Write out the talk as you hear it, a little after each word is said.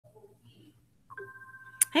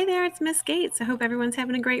Hey there, it's Miss Gates. I hope everyone's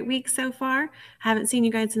having a great week so far. Haven't seen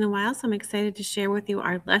you guys in a while, so I'm excited to share with you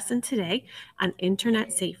our lesson today on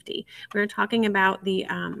internet safety. We're talking about the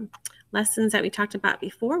lessons that we talked about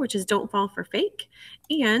before, which is don't fall for fake.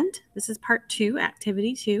 And this is part 2,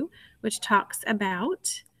 activity 2, which talks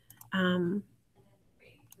about,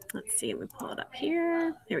 let's see, let me pull it up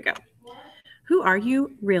here. Here we go. Who are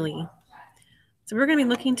you really? So we're going to be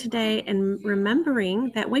looking today and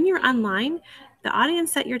remembering that when you're online, the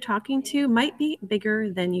audience that you're talking to might be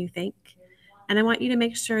bigger than you think. And I want you to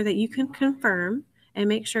make sure that you can confirm and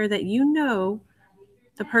make sure that you know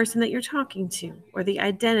the person that you're talking to or the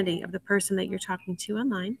identity of the person that you're talking to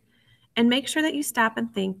online. And make sure that you stop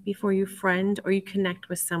and think before you friend or you connect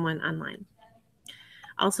with someone online.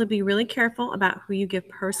 Also, be really careful about who you give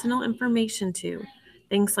personal information to.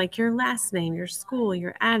 Things like your last name, your school,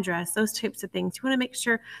 your address, those types of things. You want to make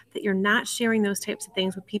sure that you're not sharing those types of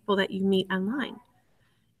things with people that you meet online.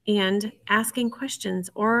 And asking questions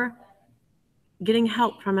or getting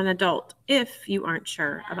help from an adult if you aren't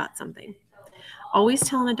sure about something. Always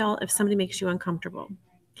tell an adult if somebody makes you uncomfortable.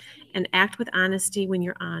 And act with honesty when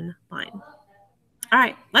you're online. All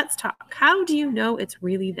right, let's talk. How do you know it's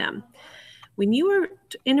really them? When you are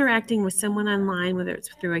interacting with someone online, whether it's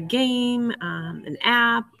through a game, an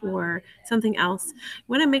app, or something else, you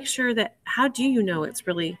want to make sure that how do you know it's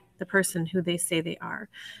really the person who they say they are?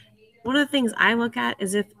 One of the things I look at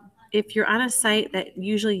is if you're on a site that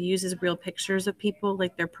usually uses real pictures of people,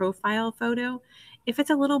 like their profile photo, if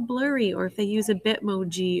it's a little blurry or if they use a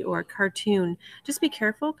Bitmoji or a cartoon, just be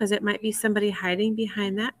careful because it might be somebody hiding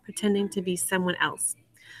behind that, pretending to be someone else.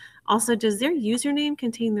 Also, does their username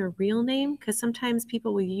contain their real name? Because sometimes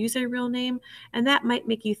people will use their real name, and that might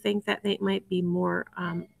make you think that they might be more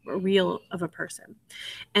real of a person.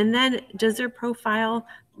 And then, does their profile,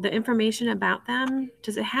 the information about them,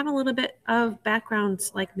 does it have a little bit of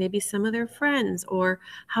backgrounds, like maybe some of their friends or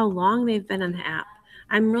how long they've been on the app?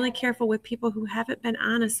 I'm really careful with people who haven't been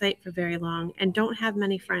on a site for very long and don't have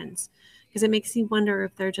many friends, because it makes me wonder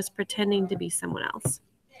if they're just pretending to be someone else.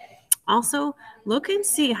 Also, look and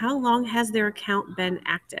see how long has their account been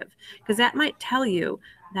active, because that might tell you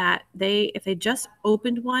that if they just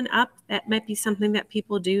opened one up, that might be something that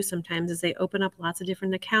people do sometimes is they open up lots of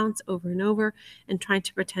different accounts over and over and trying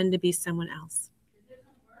to pretend to be someone else.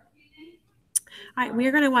 All right, we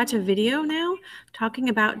are going to watch a video now talking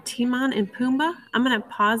about Timon and Pumbaa. I'm going to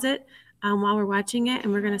pause it while we're watching it,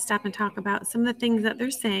 and we're going to stop and talk about some of the things that they're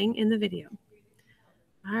saying in the video.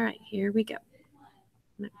 All right, here we go.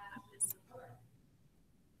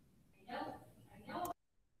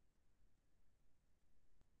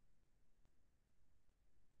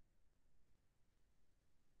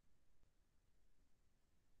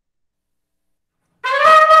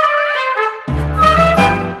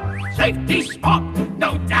 Safety spot,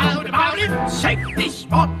 no doubt about it. Safety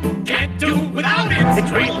spot, can't do without it.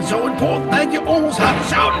 It's really so important that you always have to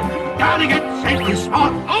shout it. Gotta get safety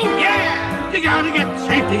spot, oh yeah! You gotta get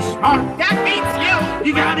safety spot, that means you.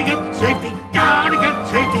 You gotta get safety, gotta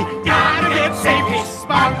get safety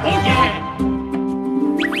spot, oh yeah!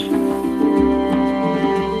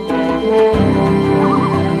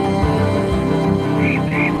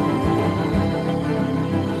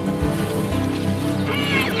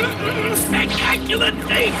 Spectacular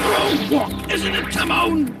day for a walk, isn't it,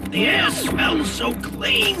 Timon? The air smells so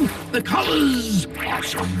clean, the colors are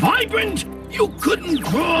so vibrant, you couldn't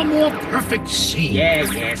draw a more perfect scene.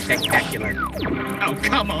 Yeah, spectacular. Oh,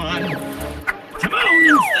 come on. Timon,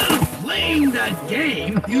 instead of playing that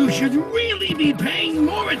game, you should really be paying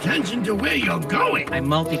more attention to where you're going. I'm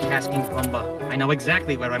multitasking, Pumbaa. I know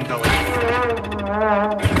exactly where I'm going.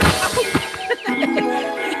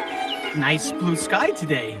 Nice blue sky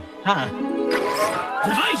today, huh?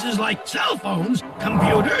 Devices like cell phones,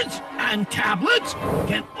 computers, and tablets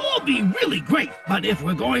can all be really great. But if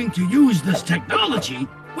we're going to use this technology,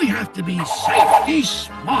 we have to be safety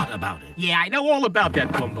smart about it. Yeah, I know all about that,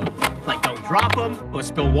 Pumbaa. Like don't drop them or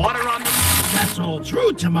spill water on them. That's all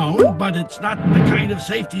true, Timon, but it's not the kind of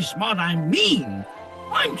safety smart I mean.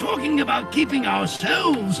 I'm talking about keeping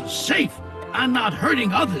ourselves safe and not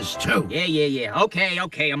hurting others, too. Yeah.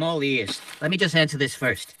 Okay, I'm all ears. Let me just answer this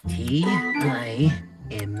first. Timon.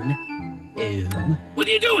 What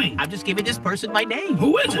are you doing? I'm just giving this person my name.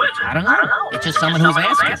 Who is it? I don't know. It's just someone who's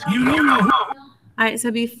asking. You don't know who? All right,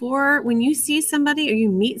 so when you see somebody or you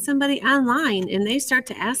meet somebody online and they start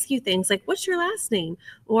to ask you things like, what's your last name?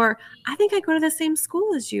 Or, I think I go to the same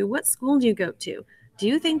school as you. What school do you go to? Do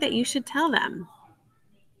you think that you should tell them?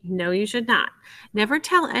 No, you should not. Never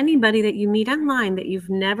tell anybody that you meet online that you've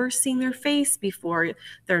never seen their face before.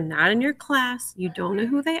 They're not in your class. You don't know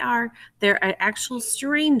who they are. They're an actual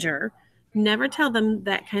stranger. Never tell them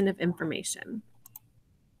that kind of information.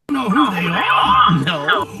 Know who they are?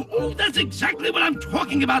 No. Oh, that's exactly what I'm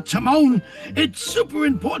talking about, Simone. It's super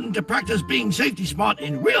important to practice being safety smart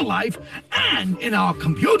in real life and in our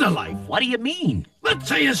computer life. What do you mean? Let's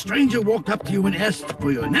say a stranger walked up to you and asked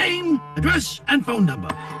for your name, address, and phone number.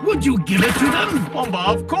 Would you give it to them?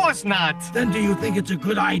 Oh, of course not. Then do you think it's a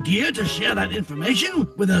good idea to share that information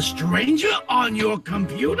with a stranger on your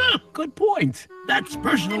computer? Good point. That's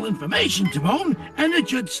personal information, Timon, and it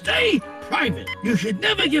should stay private. You should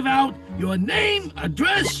never give out your name,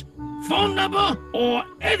 address, phone number, or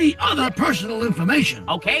any other personal information.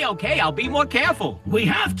 Okay, I'll be more careful. We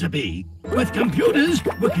have to be. With computers,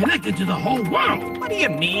 we're connected to the whole world. What do you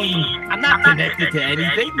mean? I'm not connected to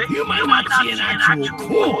anything. You might not see an actual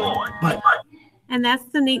cord, but... And that's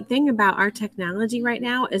the neat thing about our technology right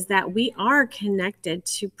now is that we are connected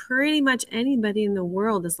to pretty much anybody in the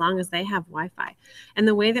world as long as they have Wi-Fi. And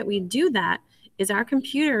the way that we do that is our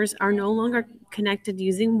computers are no longer connected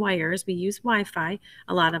using wires. We use Wi-Fi,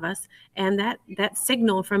 a lot of us, and that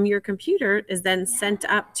signal from your computer is then sent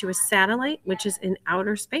up to a satellite, which is in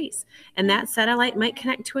outer space. And that satellite might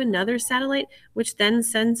connect to another satellite, which then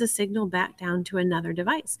sends a signal back down to another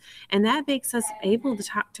device. And that makes us able to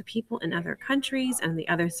talk to people in other countries and the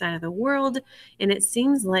other side of the world. And it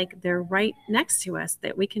seems like they're right next to us,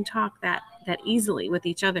 that we can talk that easily with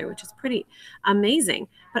each other, which is pretty amazing.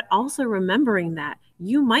 But also remembering that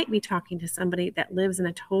you might be talking to somebody that lives in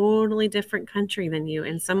a totally different country than you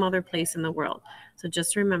in some other place in the world. So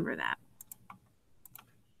just remember that.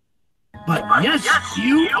 But yes,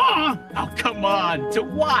 you are. Oh, come on. To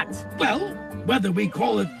what? Well, whether we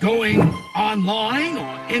call it going online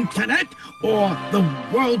or internet or the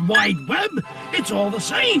World Wide Web, it's all the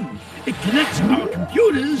same. It connects our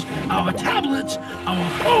computers, our tablets, our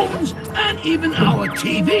phones, and even our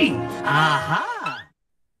TVs. Aha.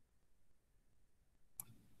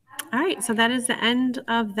 All right, so that is the end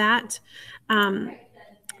of that.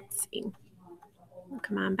 Let's see.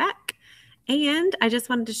 Come on back. And I just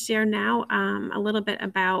wanted to share now a little bit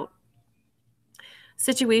about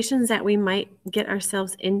situations that we might get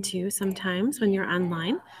ourselves into sometimes when you're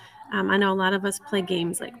online. I know a lot of us play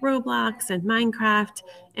games like Roblox and Minecraft.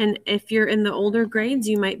 And if you're in the older grades,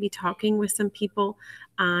 you might be talking with some people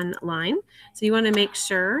online. So you want to make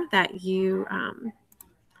sure that you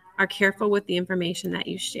are careful with the information that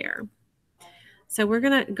you share. So we're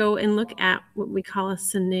going to go and look at what we call a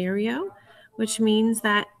scenario, which means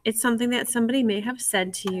that it's something that somebody may have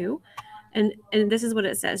said to you. And this is what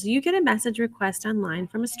it says. You get a message request online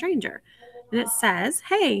from a stranger. And it says,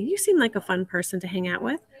 hey, you seem like a fun person to hang out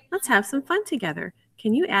with. Let's have some fun together.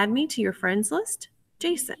 Can you add me to your friends list?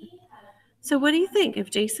 Jason. So what do you think?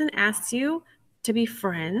 If Jason asks you to be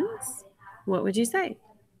friends, what would you say?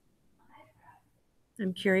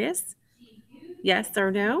 I'm curious. Yes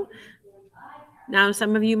or no? Now,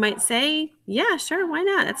 some of you might say, yeah, sure, why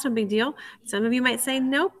not? That's no big deal. Some of you might say,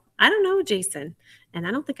 nope, I don't know Jason, and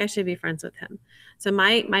I don't think I should be friends with him. So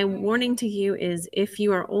my warning to you is if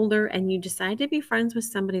you are older and you decide to be friends with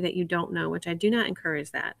somebody that you don't know, which I do not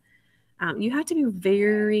encourage that, you have to be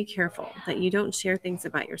very careful that you don't share things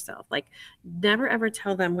about yourself. Like never, ever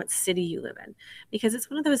tell them what city you live in, because it's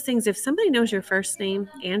one of those things, if somebody knows your first name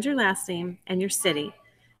and your last name and your city,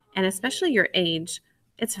 and especially your age,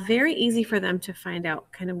 it's very easy for them to find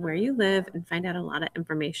out kind of where you live and find out a lot of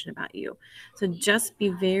information about you. So just be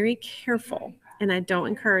very careful. And I don't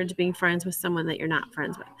encourage being friends with someone that you're not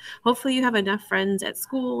friends with. Hopefully you have enough friends at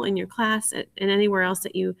school, in your class, and anywhere else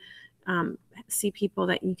that you see people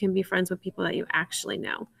that you can be friends with people that you actually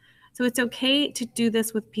know. So it's okay to do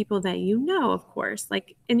this with people that you know, of course,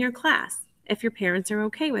 like in your class, if your parents are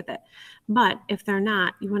okay with it. But if they're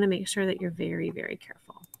not, you want to make sure that you're very, very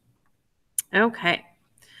careful. Okay.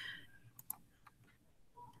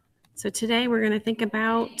 So today we're going to think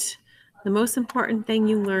about the most important thing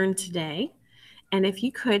you learned today. And if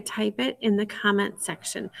you could type it in the comment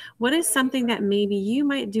section, what is something that maybe you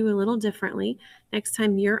might do a little differently next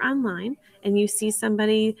time you're online and you see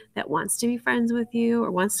somebody that wants to be friends with you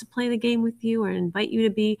or wants to play the game with you or invite you to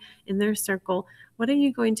be in their circle? What are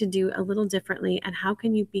you going to do a little differently, and how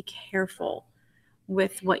can you be careful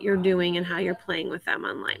with what you're doing and how you're playing with them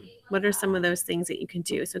online? What are some of those things that you can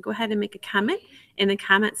do? So go ahead and make a comment in the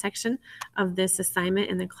comment section of this assignment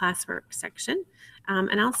in the classwork section.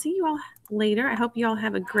 And I'll see you all later. I hope you all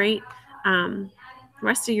have a great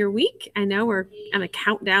rest of your week. I know we're on a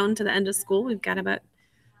countdown to the end of school. We've got about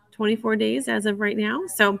 24 days as of right now.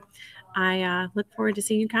 So I look forward to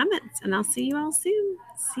seeing your comments, and I'll see you all soon.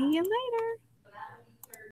 See you later.